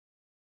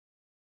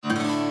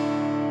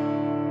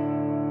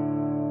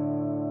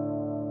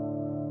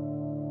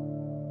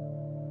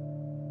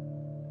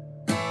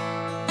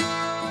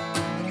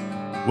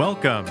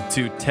Welcome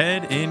to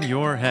TED in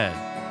Your Head,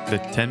 the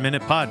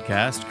 10-minute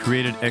podcast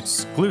created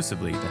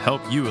exclusively to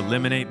help you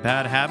eliminate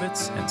bad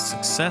habits and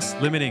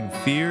success-limiting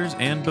fears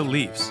and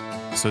beliefs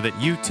so that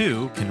you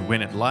too can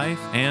win at life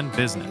and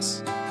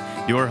business.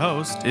 Your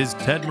host is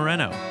Ted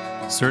Moreno,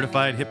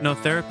 certified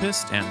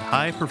hypnotherapist and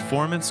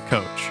high-performance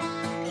coach.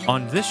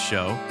 On this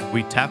show,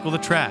 we tackle the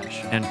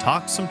trash and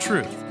talk some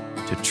truth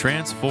to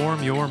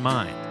transform your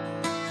mind.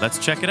 Let's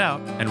check it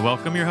out and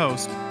welcome your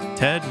host,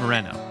 Ted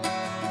Moreno.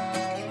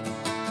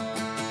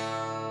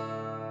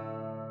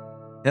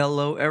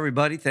 Hello,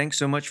 everybody. Thanks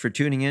so much for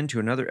tuning in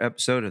to another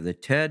episode of the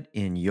TED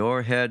in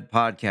Your Head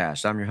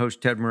podcast. I'm your host,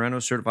 Ted Moreno,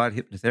 certified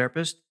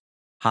hypnotherapist,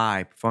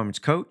 high performance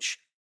coach,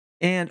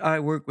 and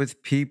I work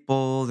with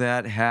people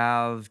that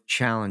have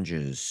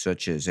challenges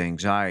such as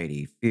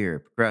anxiety, fear,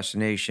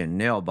 procrastination,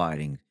 nail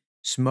biting,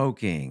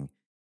 smoking,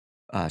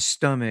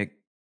 stomach,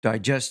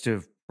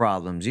 digestive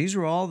problems. These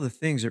are all the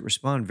things that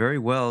respond very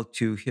well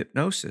to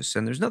hypnosis.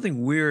 And there's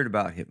nothing weird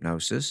about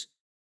hypnosis.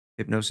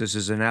 Hypnosis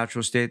is a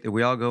natural state that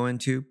we all go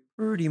into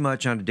pretty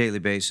much on a daily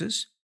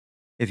basis.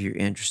 If you're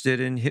interested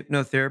in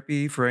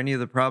hypnotherapy for any of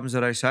the problems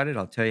that I cited,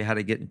 I'll tell you how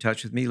to get in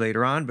touch with me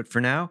later on. But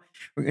for now,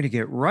 we're going to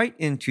get right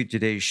into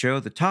today's show.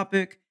 The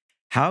topic,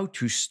 how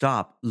to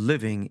stop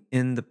living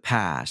in the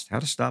past. How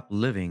to stop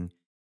living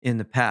in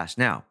the past.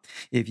 Now,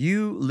 if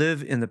you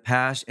live in the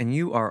past and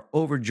you are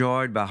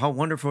overjoyed by how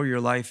wonderful your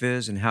life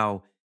is and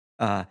how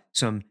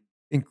some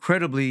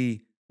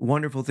incredibly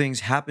wonderful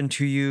things happen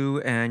to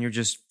you and you're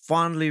just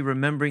fondly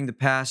remembering the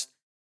past,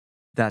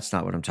 that's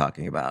not what I'm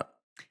talking about.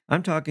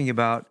 I'm talking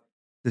about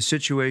the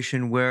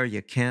situation where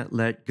you can't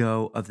let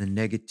go of the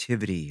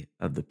negativity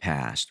of the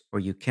past, or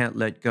you can't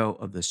let go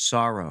of the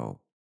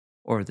sorrow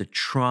or the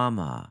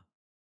trauma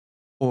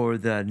or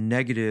the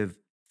negative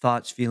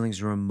thoughts,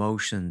 feelings, or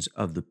emotions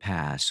of the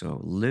past. So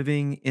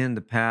living in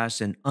the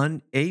past and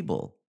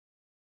unable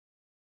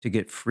to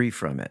get free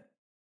from it.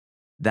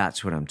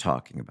 That's what I'm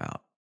talking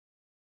about.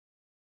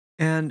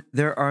 And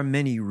there are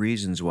many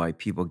reasons why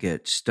people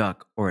get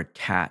stuck or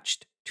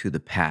attached to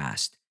the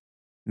past.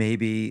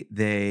 Maybe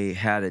they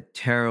had a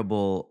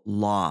terrible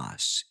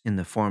loss in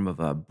the form of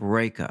a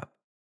breakup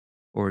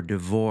or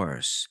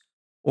divorce,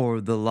 or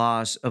the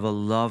loss of a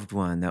loved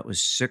one that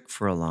was sick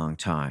for a long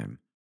time.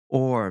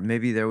 Or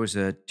maybe there was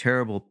a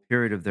terrible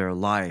period of their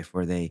life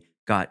where they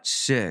got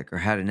sick or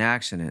had an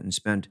accident and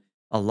spent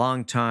a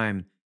long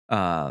time,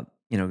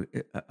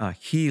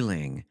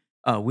 healing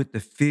with the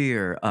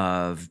fear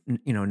of,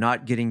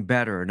 not getting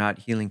better or not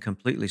healing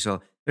completely.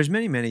 So there's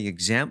many, many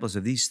examples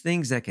of these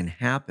things that can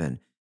happen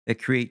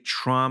that create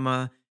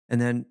trauma.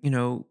 And then,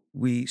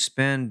 we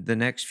spend the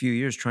next few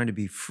years trying to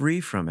be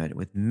free from it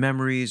with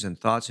memories and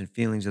thoughts and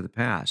feelings of the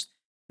past.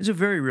 It's a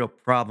very real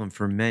problem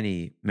for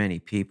many, many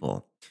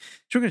people.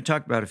 So we're going to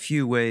talk about a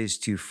few ways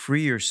to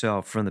free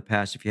yourself from the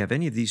past if you have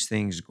any of these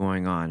things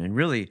going on. And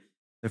really,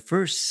 the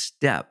first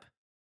step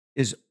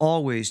is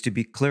always to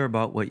be clear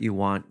about what you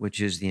want,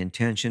 which is the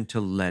intention to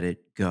let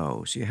it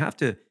go. So you have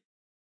to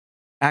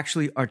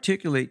actually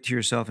articulate to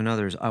yourself and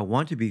others, I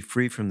want to be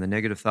free from the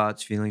negative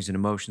thoughts, feelings, and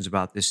emotions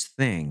about this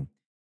thing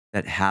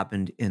that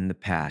happened in the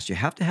past. You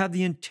have to have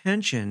the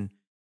intention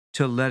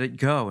to let it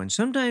go. And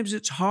sometimes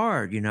it's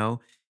hard,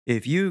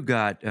 if you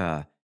got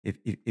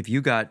if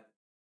you got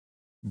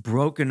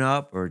broken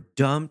up or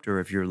dumped, or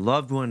if your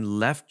loved one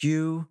left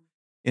you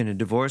in a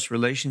divorce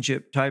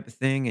relationship type of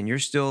thing, and you're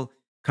still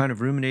kind of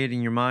ruminating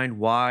in your mind,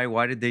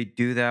 why did they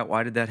do that?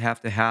 Why did that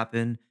have to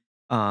happen?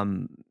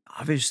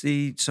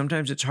 Obviously,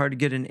 sometimes it's hard to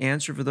get an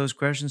answer for those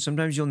questions.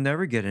 Sometimes you'll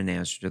never get an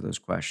answer to those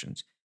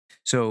questions.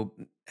 So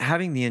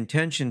having the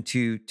intention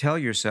to tell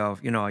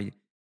yourself,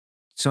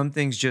 some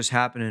things just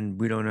happen and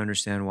we don't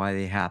understand why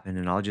they happen,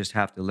 and I'll just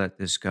have to let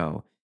this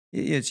go.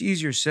 It's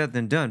easier said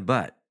than done,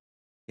 but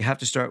you have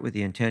to start with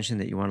the intention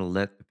that you want to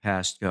let the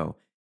past go.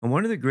 And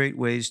one of the great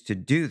ways to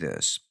do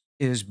this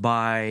is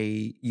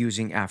by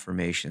using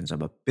affirmations.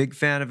 I'm a big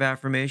fan of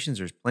affirmations.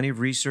 There's plenty of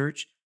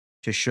research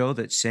to show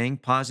that saying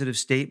positive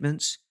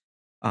statements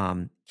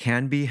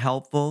can be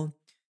helpful.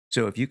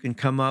 So if you can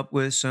come up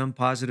with some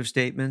positive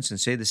statements and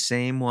say the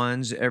same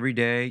ones every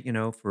day,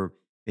 for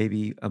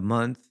maybe a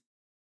month,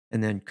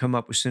 and then come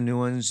up with some new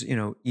ones,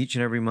 each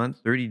and every month,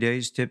 30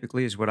 days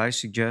typically is what I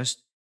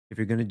suggest. If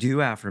you're going to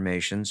do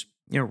affirmations,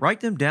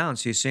 write them down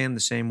so you say them the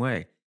same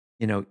way.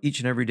 Each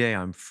and every day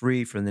I'm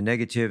free from the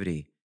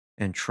negativity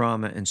and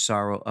trauma and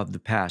sorrow of the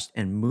past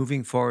and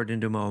moving forward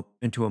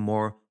into a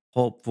more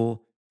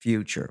hopeful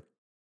future.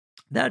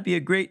 That'd be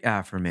a great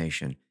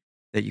affirmation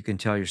that you can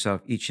tell yourself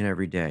each and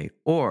every day.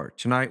 Or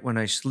tonight when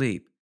I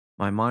sleep,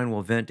 my mind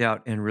will vent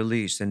out and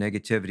release the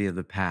negativity of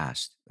the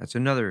past. That's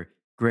another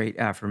great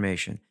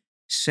affirmation.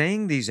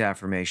 Saying these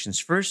affirmations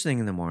first thing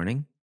in the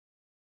morning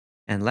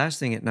and last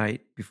thing at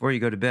night before you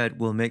go to bed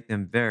will make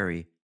them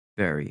very,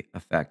 very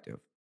effective.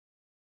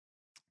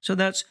 So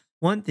that's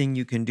one thing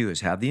you can do,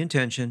 is have the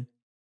intention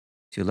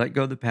to let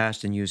go of the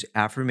past and use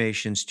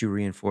affirmations to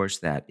reinforce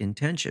that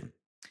intention.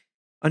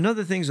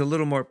 Another thing's a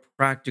little more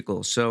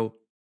practical. So,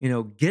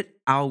 get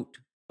out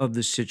of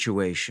the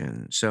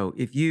situation. So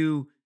if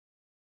you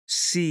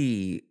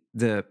see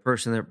the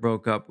person that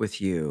broke up with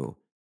you,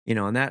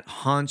 and that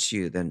haunts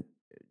you, then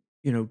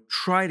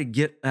try to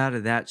get out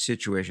of that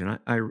situation.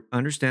 I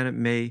understand it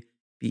may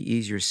be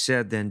easier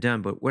said than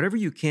done, but whatever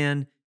you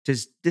can to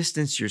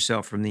distance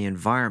yourself from the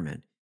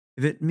environment.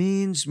 If it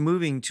means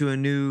moving to a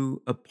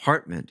new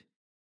apartment,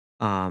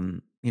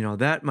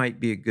 that might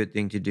be a good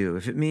thing to do.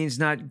 If it means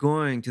not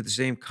going to the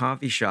same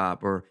coffee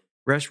shop or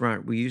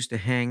restaurant we used to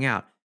hang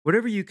out,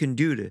 whatever you can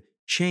do to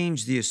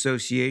change the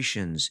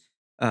associations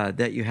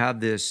that you have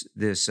this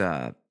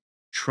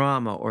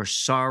trauma or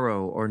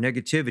sorrow or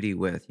negativity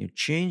with,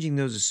 changing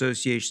those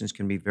associations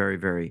can be very,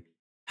 very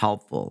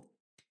helpful.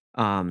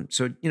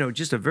 So,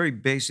 just a very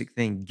basic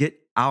thing: get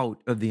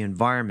out of the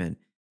environment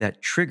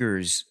that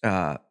triggers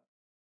the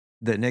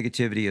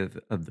negativity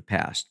of the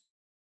past.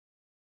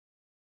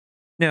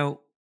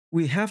 Now,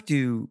 we have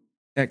to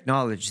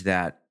acknowledge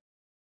that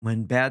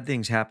when bad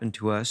things happen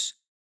to us,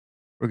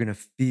 we're going to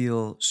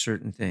feel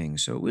certain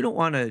things. So we don't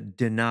want to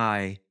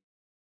deny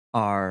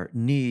our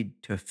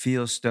need to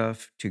feel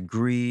stuff, to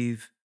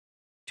grieve,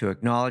 to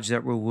acknowledge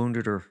that we're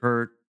wounded or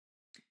hurt.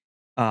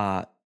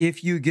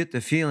 If you get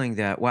the feeling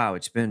that, wow,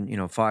 it's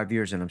been, 5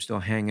 years and I'm still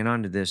hanging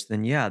on to this,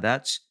 then yeah,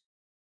 that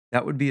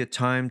would be a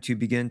time to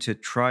begin to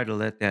try to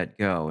let that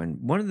go.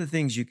 And one of the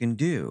things you can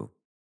do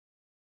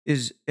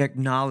is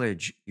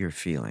acknowledge your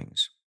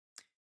feelings.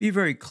 Be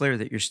very clear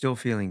that you're still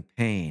feeling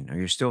pain, or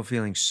you're still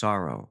feeling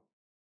sorrow,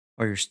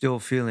 or you're still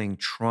feeling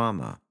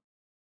trauma.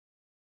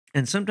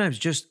 And sometimes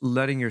just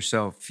letting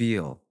yourself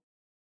feel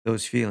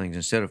those feelings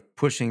instead of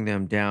pushing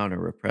them down or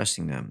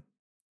repressing them,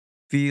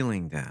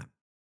 feeling them,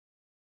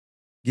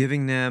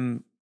 giving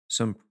them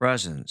some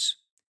presence,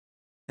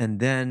 and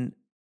then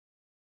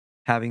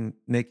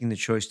making the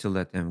choice to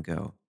let them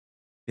go.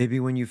 Maybe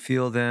when you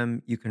feel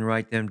them, you can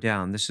write them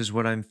down. This is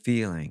what I'm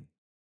feeling.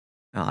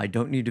 I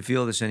don't need to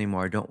feel this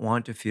anymore. I don't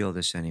want to feel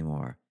this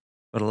anymore.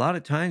 But a lot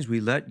of times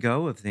we let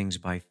go of things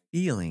by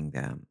feeling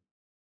them.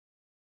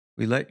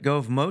 We let go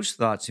of most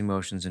thoughts,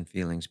 emotions, and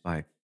feelings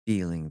by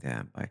feeling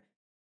them, by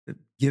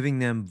giving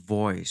them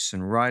voice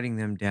and writing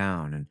them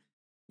down. And,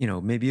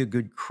 maybe a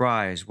good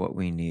cry is what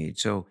we need.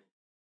 So,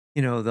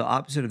 the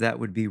opposite of that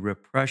would be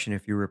repression.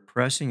 If you're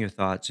repressing your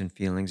thoughts and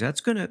feelings,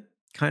 that's going to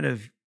kind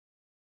of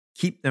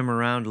keep them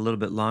around a little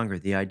bit longer.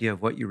 The idea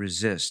of what you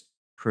resist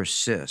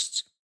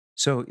persists.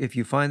 So if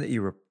you find that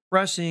you're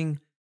repressing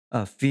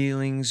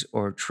feelings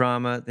or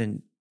trauma,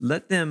 then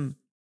let them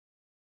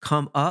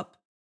come up,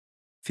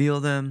 feel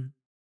them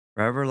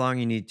for however long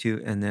you need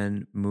to, and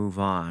then move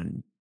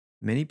on.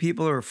 Many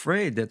people are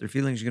afraid that their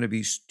feelings are going to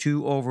be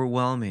too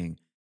overwhelming,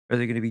 or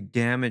they're going to be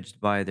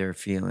damaged by their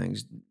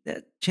feelings.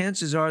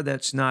 Chances are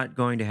that's not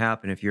going to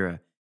happen if you're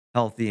a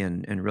healthy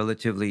and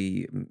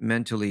relatively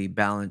mentally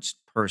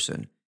balanced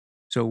person.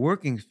 So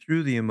working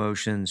through the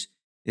emotions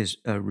is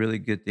a really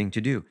good thing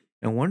to do.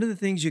 And one of the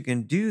ways you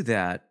can do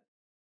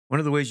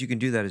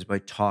that is by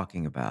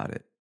talking about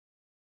it,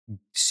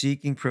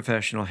 seeking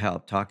professional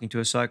help, talking to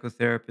a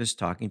psychotherapist,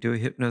 talking to a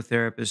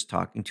hypnotherapist,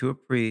 talking to a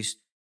priest,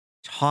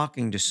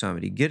 talking to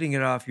somebody, getting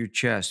it off your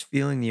chest,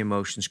 feeling the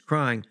emotions,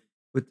 crying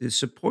with the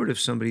support of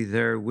somebody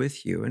there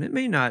with you. And it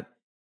may not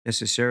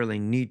necessarily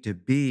need to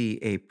be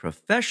a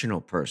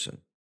professional person,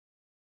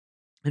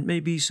 it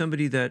may be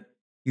somebody that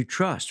you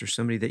trust or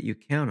somebody that you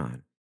count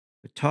on.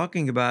 But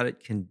talking about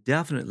it can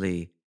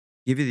definitely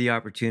give you the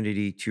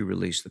opportunity to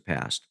release the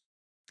past.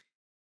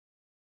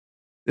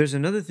 There's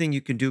another thing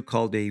you can do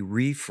called a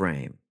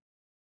reframe,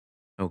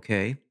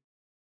 okay?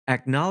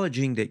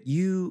 Acknowledging that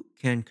you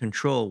can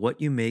control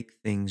what you make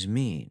things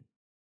mean.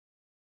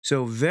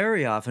 So,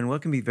 very often,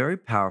 what can be very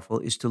powerful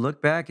is to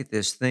look back at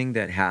this thing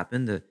that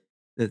happened,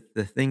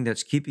 the thing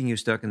that's keeping you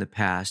stuck in the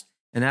past,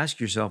 and ask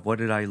yourself, what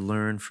did I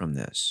learn from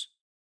this?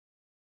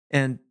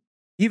 And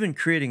even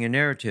creating a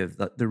narrative,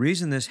 the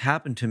reason this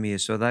happened to me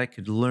is so that I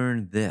could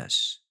learn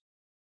this,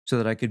 so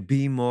that I could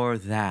be more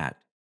that,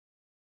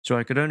 so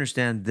I could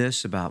understand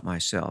this about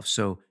myself.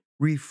 So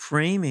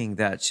reframing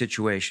that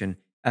situation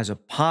as a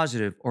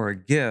positive or a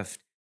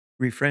gift,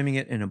 reframing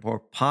it in a more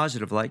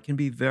positive light can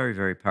be very,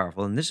 very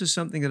powerful. And this is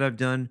something that I've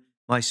done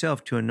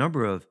myself to a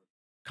number of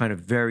kind of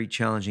very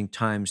challenging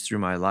times through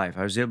my life.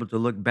 I was able to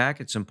look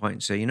back at some point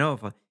and say,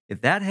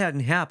 if that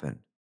hadn't happened,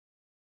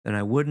 then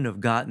I wouldn't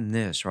have gotten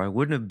this, or I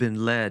wouldn't have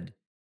been led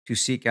to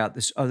seek out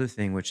this other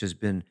thing, which has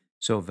been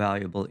so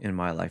valuable in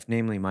my life,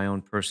 namely my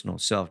own personal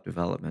self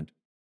development.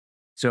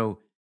 So,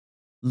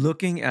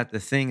 looking at the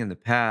thing in the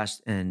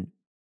past and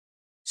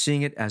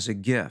seeing it as a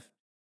gift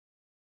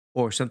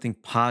or something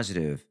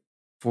positive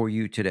for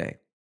you today.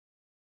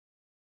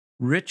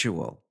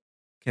 Ritual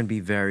can be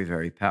very,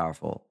 very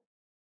powerful.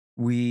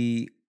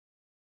 We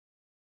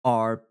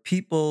are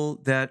people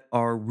that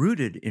are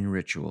rooted in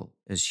ritual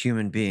as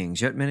human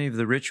beings, yet many of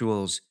the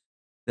rituals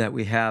that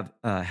we have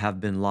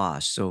been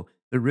lost. So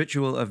the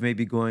ritual of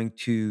maybe going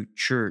to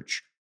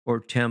church or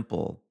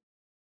temple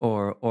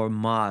or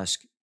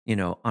mosque,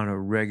 on a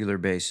regular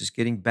basis,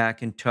 getting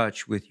back in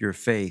touch with your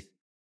faith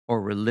or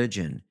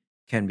religion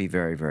can be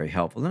very, very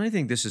helpful. And I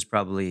think this is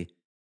probably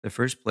the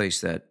first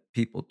place that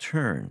people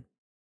turn.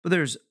 But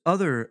there's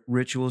other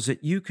rituals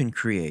that you can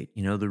create.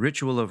 The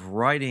ritual of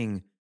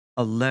writing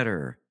a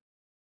letter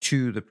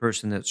to the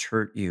person that's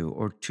hurt you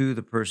or to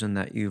the person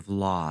that you've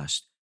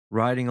lost,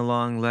 writing a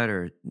long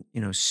letter,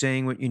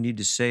 saying what you need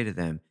to say to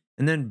them,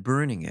 and then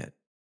burning it,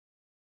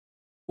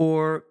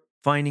 or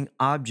finding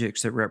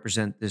objects that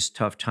represent this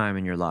tough time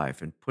in your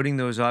life and putting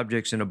those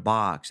objects in a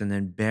box and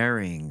then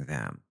burying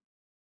them,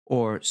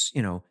 or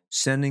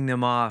sending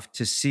them off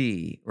to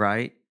sea,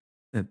 right?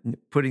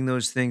 Putting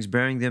those things,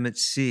 burying them at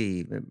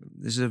sea.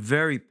 This is a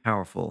very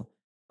powerful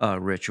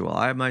ritual.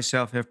 I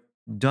myself have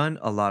done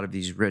a lot of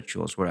these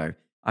rituals where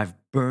I've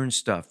burned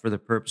stuff for the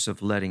purpose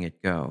of letting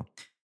it go.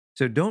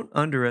 So don't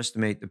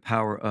underestimate the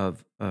power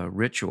of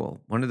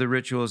ritual. One of the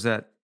rituals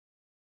that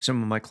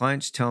some of my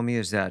clients tell me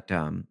is that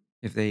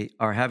if they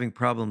are having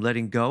problem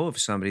letting go of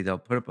somebody, they'll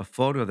put up a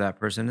photo of that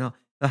person. They'll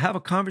have a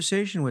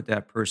conversation with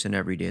that person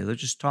every day. They'll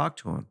just talk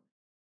to them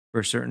for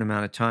a certain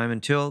amount of time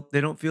until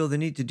they don't feel the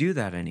need to do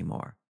that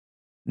anymore.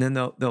 And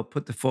then they'll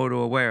put the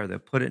photo away or they'll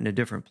put it in a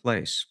different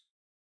place.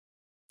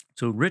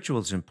 So ritual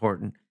is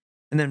important.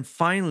 And then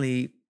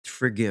finally,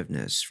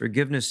 forgiveness.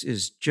 Forgiveness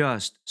is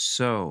just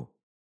so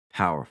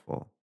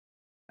powerful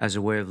as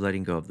a way of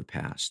letting go of the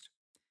past.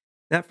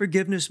 That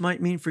forgiveness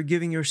might mean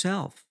forgiving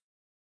yourself,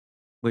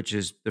 which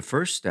is the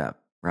first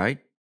step, right?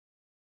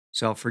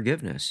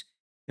 Self-forgiveness.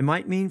 It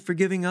might mean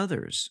forgiving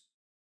others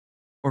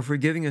or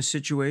forgiving a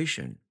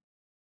situation.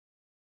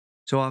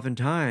 So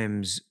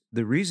oftentimes,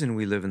 the reason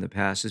we live in the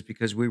past is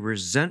because we're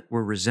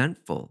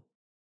resentful.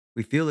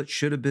 We feel it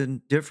should have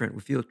been different.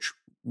 We feel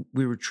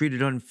we were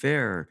treated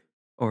unfair,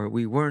 or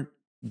we weren't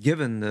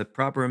given the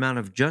proper amount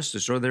of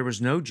justice, or there was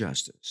no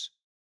justice.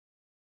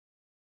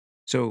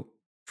 So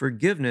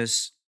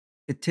forgiveness,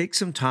 it takes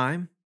some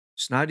time.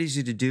 It's not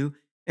easy to do.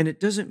 And it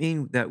doesn't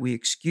mean that we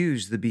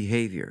excuse the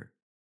behavior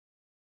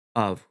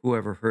of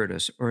whoever hurt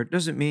us, or it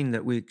doesn't mean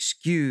that we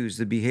excuse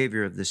the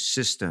behavior of the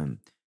system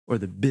or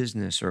the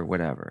business or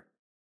whatever.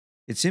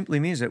 It simply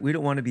means that we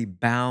don't want to be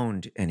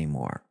bound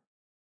anymore.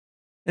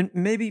 And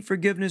maybe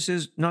forgiveness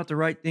is not the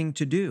right thing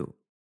to do.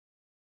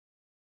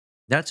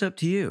 That's up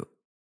to you.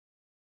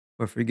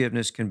 But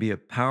forgiveness can be a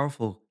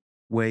powerful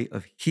way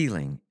of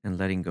healing and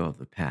letting go of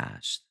the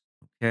past.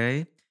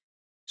 Okay?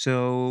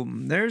 So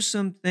there's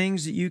some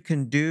things that you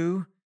can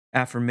do.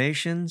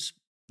 Affirmations,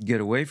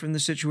 get away from the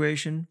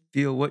situation,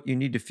 feel what you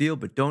need to feel,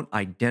 but don't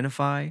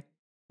identify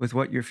with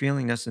what you're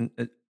feeling. I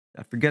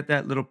forget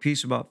that little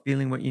piece about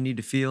feeling what you need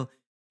to feel.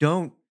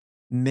 Don't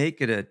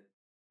make it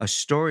a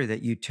story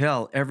that you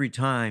tell every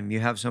time you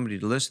have somebody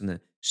to listen,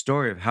 the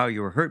story of how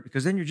you were hurt,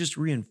 because then you're just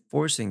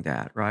reinforcing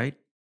that, right?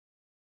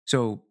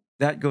 So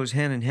that goes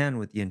hand in hand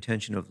with the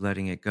intention of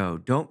letting it go.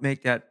 Don't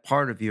make that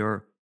part of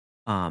your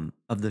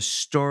of the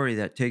story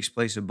that takes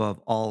place above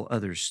all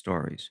other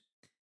stories.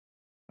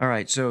 All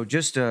right, so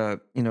just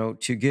to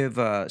give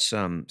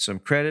some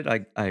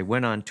credit, I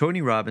went on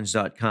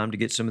TonyRobbins.com to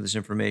get some of this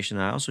information.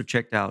 I also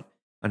checked out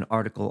an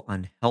article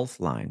on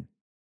Healthline,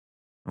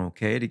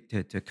 okay,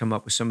 to come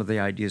up with some of the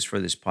ideas for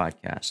this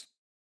podcast.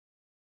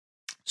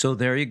 So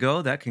there you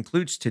go. That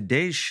concludes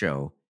today's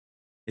show.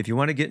 If you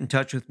want to get in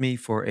touch with me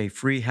for a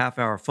free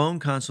half-hour phone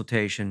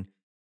consultation,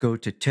 go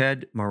to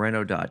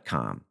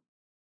tedmoreno.com.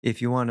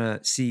 If you want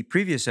to see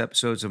previous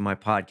episodes of my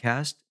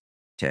podcast,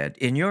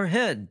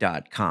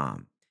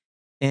 tedinyourhead.com.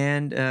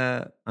 And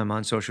I'm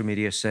on social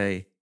media,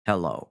 say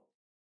hello.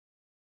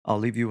 I'll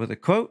leave you with a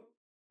quote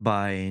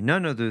by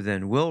none other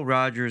than Will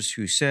Rogers,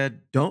 who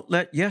said, "Don't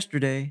let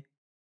yesterday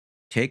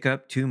take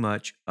up too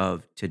much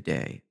of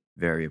today."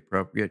 Very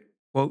appropriate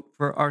quote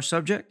for our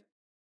subject.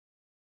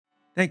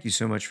 Thank you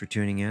so much for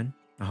tuning in.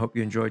 I hope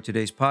you enjoyed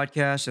today's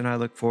podcast, and I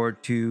look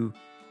forward to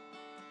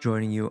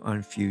joining you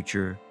on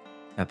future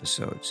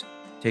episodes.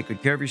 Take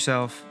good care of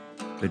yourself.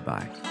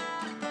 Goodbye.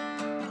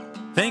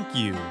 Thank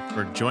you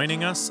for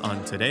joining us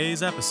on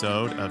today's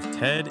episode of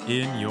TED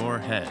in Your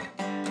Head.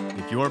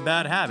 If your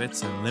bad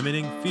habits and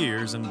limiting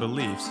fears and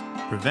beliefs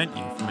prevent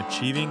you from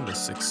achieving the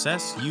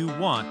success you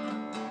want,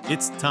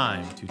 it's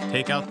time to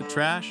take out the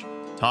trash,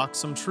 talk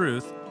some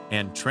truth,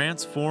 and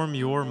transform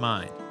your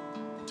mind.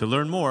 To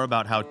learn more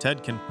about how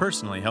TED can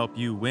personally help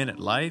you win at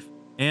life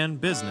and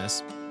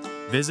business,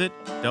 visit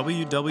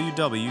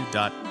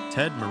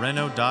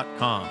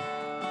www.tedmoreno.com.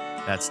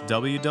 That's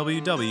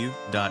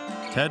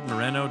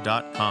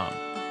www.tedmoreno.com.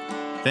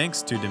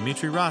 Thanks to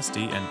Dimitri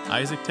Rosti and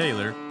Isaac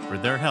Taylor for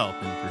their help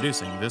in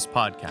producing this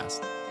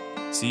podcast.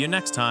 See you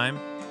next time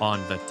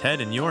on the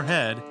TED in Your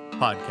Head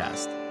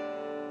podcast.